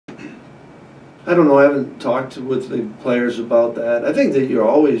I don't know, I haven't talked with the players about that. I think that you're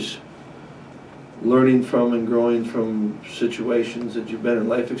always learning from and growing from situations that you've been in,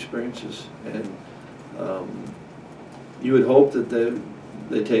 life experiences. And you would hope that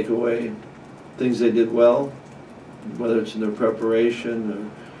they take away things they did well, whether it's in their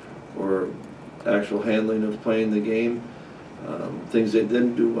preparation or actual handling of playing the game, things they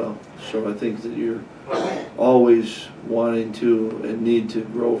didn't do well. So I think that you're always wanting to and need to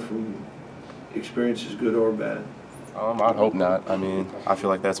grow from experiences, good or bad. I'd hope not. I mean, I feel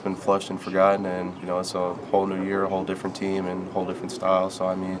like that's been flushed and forgotten, and it's a whole new year, a whole different team, and a whole different style. So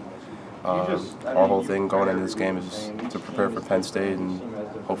I mean, our whole thing going into this game is to prepare for Penn State and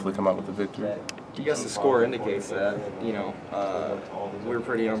hopefully come out with a victory. I guess the score indicates that, we're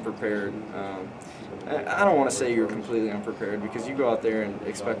pretty unprepared. I don't want to say you're completely unprepared because you go out there and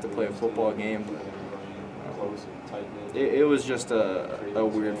expect to play a football game. It was just a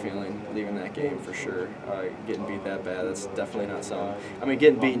weird feeling leaving that game for sure. Getting beat that bad, that's definitely not something. I mean,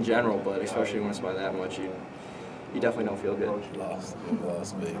 getting beat in general, but especially when it's by that much, you definitely don't feel good. We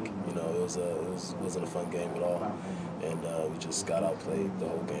lost big. It wasn't a fun game at all, and we just got outplayed the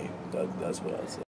whole game. That's what I'd say.